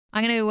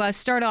I'm going to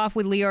start off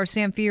with Lior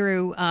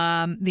Samfiru,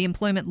 the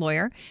employment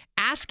lawyer,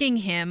 asking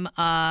him,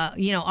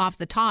 off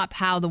the top,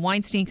 how the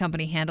Weinstein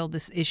Company handled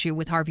this issue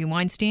with Harvey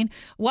Weinstein.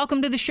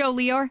 Welcome to the show,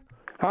 Lior.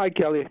 Hi,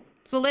 Kelly.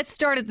 So let's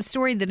start at the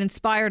story that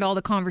inspired all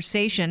the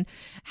conversation.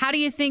 How do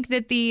you think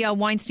that the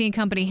Weinstein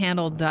Company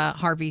handled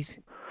Harvey's?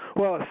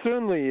 Well,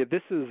 certainly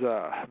this is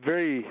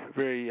very,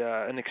 very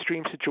an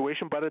extreme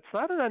situation, but it's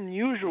not an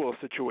unusual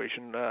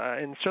situation.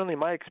 And certainly in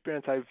my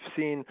experience, I've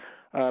seen,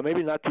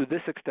 maybe not to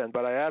this extent,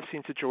 but I have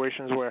seen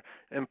situations where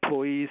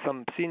employees,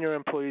 some senior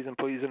employees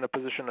in a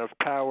position of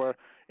power,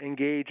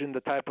 engage in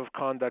the type of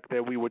conduct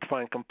that we would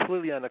find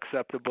completely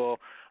unacceptable,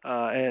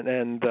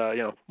 and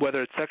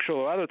whether it's sexual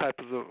or other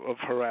types of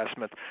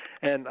harassment.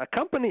 And a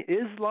company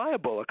is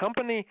liable. A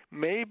company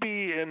may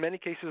be, in many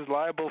cases,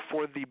 liable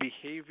for the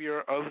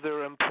behavior of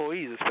their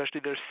employees,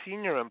 especially their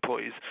senior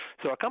employees.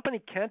 So a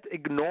company can't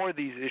ignore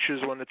these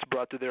issues when it's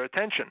brought to their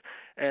attention,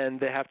 and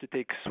they have to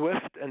take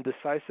swift and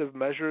decisive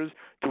measures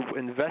to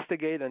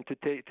investigate and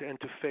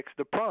to fix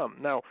the problem.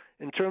 Now,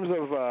 in terms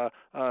of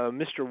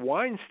Mr.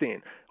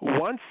 Weinstein,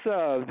 once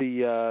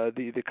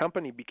the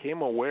company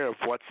became aware of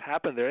what's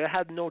happened there, it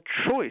had no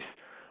choice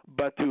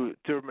but to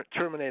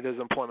terminate his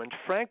employment.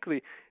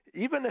 Frankly,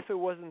 even if it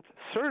wasn't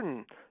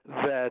certain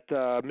that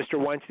Mr.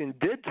 Weinstein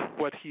did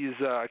what he's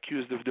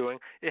accused of doing,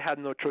 it had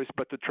no choice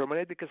but to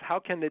terminate, because how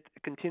can it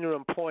continue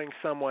employing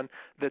someone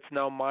that's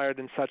now mired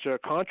in such a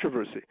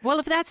controversy? Well,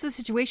 if that's the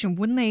situation,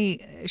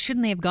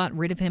 shouldn't they have gotten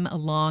rid of him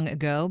long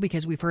ago?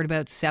 Because we've heard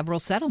about several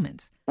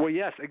settlements. Well,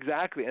 yes,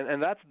 exactly,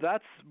 and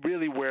that's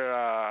really where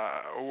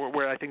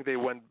I think they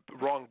went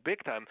wrong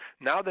big time.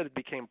 Now that it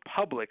became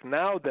public,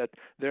 now that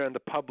they're in the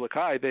public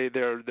eye,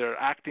 they're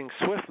acting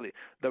swiftly.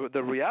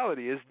 The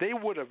reality is they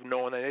would have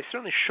known, and they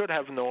certainly should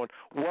have known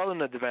well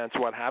in advance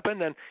what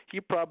happened. And he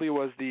probably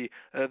was the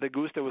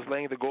goose that was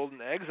laying the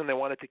golden eggs, and they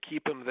wanted to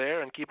keep him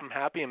there and keep him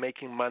happy and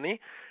making money.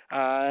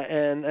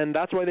 And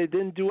that's why they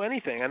didn't do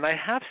anything. And I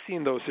have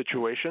seen those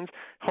situations.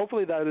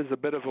 Hopefully that is a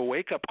bit of a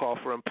wake-up call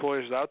for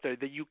employers out there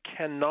that you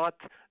cannot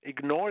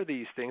ignore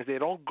these things. They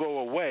don't go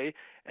away,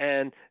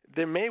 and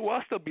there may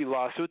well still be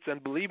lawsuits,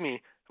 and believe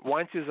me,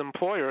 Weinstein's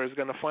employer is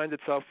going to find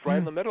itself right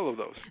in the middle of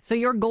those. So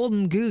your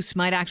golden goose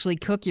might actually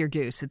cook your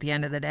goose at the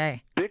end of the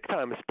day. Big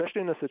time,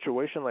 especially in a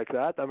situation like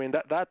that. I mean,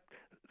 that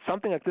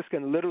something like this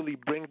can literally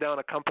bring down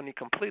a company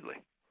completely.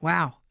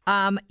 Wow.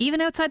 Even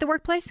outside the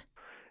workplace?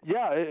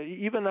 Yeah,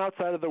 even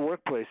outside of the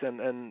workplace.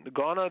 And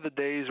gone are the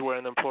days where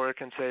an employer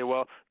can say,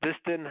 well, this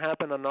didn't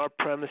happen on our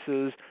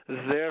premises,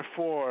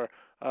 therefore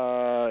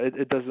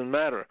it doesn't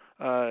matter.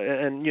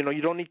 And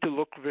you don't need to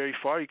look very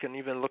far. You can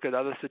even look at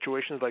other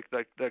situations like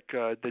the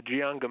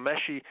Jian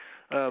Ghomeshi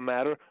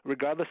matter.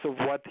 Regardless of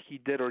what he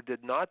did or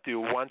did not do,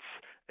 once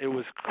it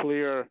was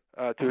clear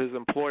to his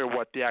employer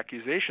what the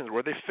accusations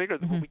were, they figured,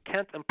 well, we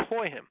can't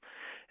employ him.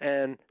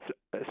 And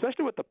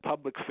especially with the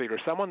public figure,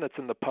 someone that's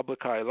in the public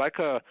eye, like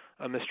a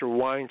Mr.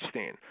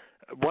 Weinstein,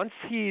 once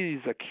he's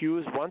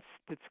accused, once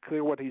it's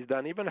clear what he's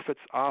done, even if it's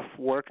off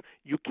work,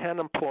 you can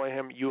employ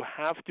him. You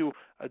have to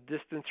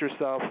distance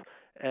yourself,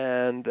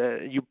 and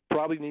you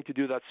probably need to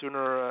do that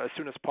as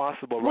soon as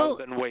possible, rather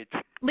than wait.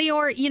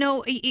 Lior,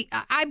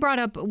 I brought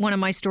up one of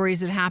my stories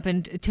that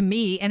happened to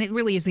me, and it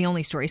really is the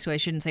only story, so I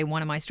shouldn't say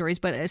one of my stories,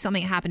 but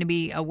something happened to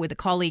me with a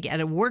colleague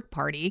at a work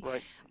party.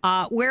 Right.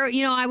 Where,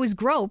 I was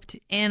groped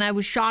and I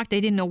was shocked.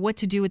 I didn't know what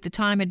to do at the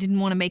time. I didn't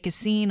want to make a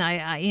scene.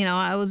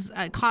 I was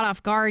caught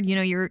off guard.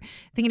 You're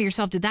thinking to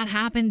yourself, did that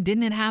happen?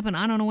 Didn't it happen?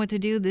 I don't know what to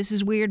do. This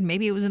is weird.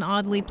 Maybe it was an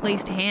oddly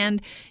placed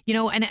hand,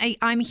 and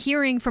I'm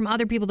hearing from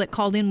other people that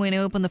called in when I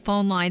opened the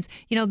phone lines,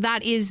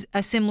 that is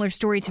a similar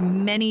story to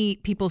many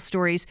people's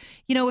stories.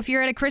 If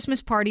you're at a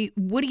Christmas party,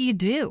 what do you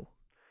do?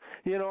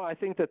 I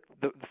think that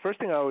the first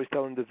thing I always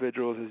tell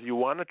individuals is you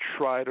want to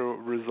try to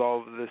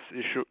resolve this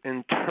issue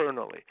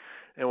internally.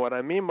 And what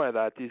I mean by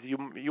that is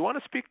you want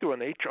to speak to an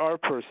HR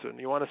person,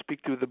 you want to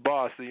speak to the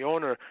boss, the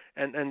owner,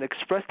 and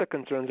express the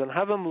concerns and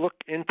have them look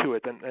into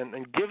it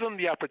and give them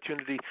the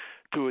opportunity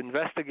to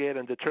investigate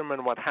and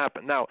determine what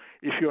happened. Now,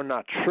 if you're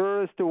not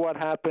sure as to what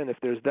happened, if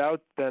there's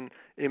doubt, then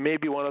it may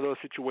be one of those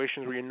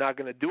situations where you're not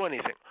going to do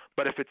anything.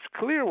 But if it's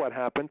clear what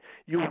happened,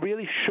 you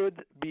really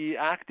should be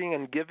acting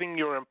and giving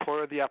your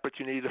employer the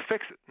opportunity to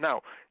fix it.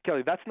 Now,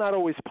 Kelly, that's not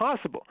always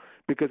possible,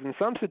 because in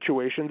some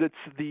situations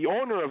it's the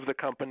owner of the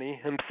company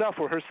himself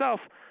or herself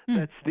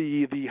that's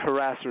the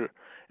harasser,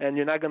 and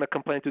you're not going to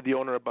complain to the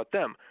owner about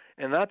them.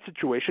 In that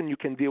situation, you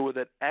can deal with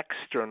it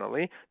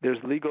externally. There's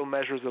legal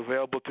measures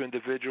available to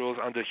individuals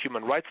under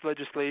human rights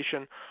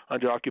legislation,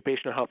 under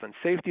occupational health and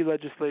safety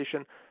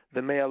legislation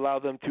that may allow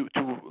them to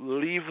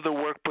leave the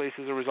workplace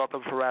as a result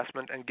of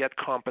harassment and get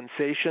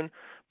compensation.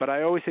 But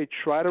I always say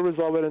try to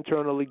resolve it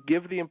internally,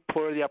 give the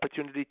employer the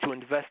opportunity to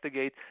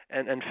investigate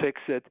and fix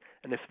it.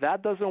 And if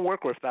that doesn't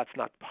work, or if that's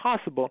not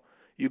possible,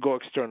 you go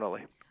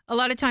externally. A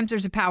lot of times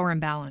there's a power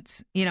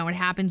imbalance. It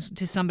happens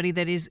to somebody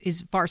that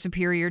is far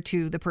superior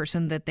to the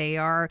person that they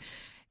are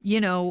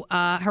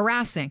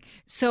harassing.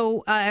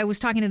 So I was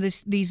talking to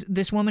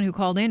this woman who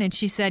called in, and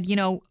she said,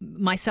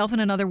 myself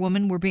and another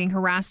woman were being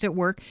harassed at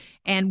work,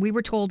 and we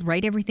were told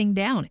write everything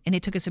down. And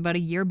it took us about a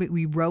year, but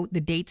we wrote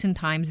the dates and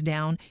times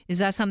down. Is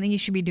that something you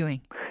should be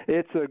doing?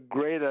 It's a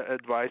great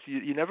advice.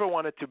 You never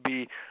want it to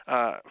be,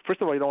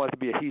 first of all, you don't want it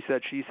to be a he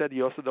said, she said.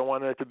 You also don't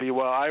want it to be,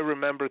 well, I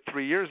remember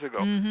 3 years ago.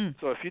 Mm-hmm.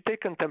 So if you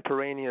take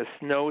contemporaneous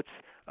notes,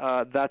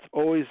 that's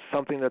always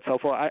something that's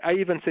helpful. I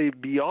even say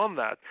beyond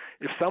that,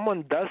 if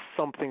someone does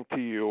something to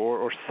you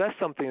or says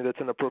something that's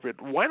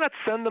inappropriate, why not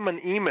send them an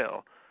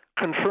email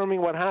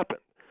confirming what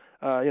happened?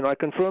 I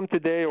confirmed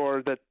today,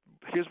 or that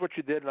here's what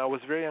you did, and I was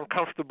very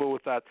uncomfortable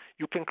with that.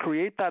 You can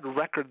create that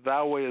record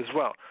that way as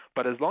well.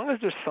 But as long as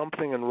there's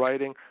something in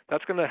writing,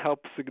 that's going to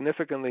help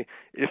significantly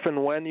if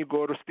and when you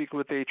go to speak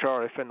with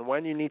HR, if and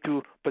when you need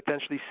to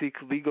potentially seek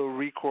legal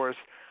recourse.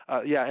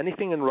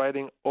 Anything in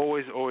writing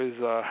always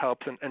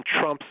helps and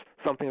trumps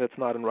something that's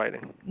not in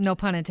writing. No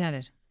pun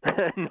intended.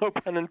 No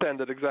pun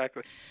intended,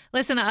 exactly.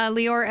 Listen,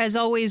 Lior, as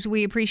always,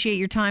 we appreciate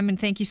your time, and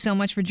thank you so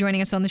much for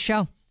joining us on the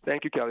show.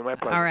 Thank you, Kelly. My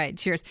pleasure. All right.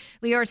 Cheers.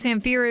 Lior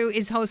Samfiru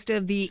is host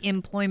of the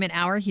Employment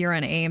Hour here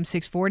on AM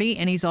 640,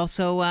 and he's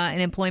also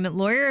an employment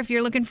lawyer if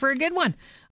you're looking for a good one.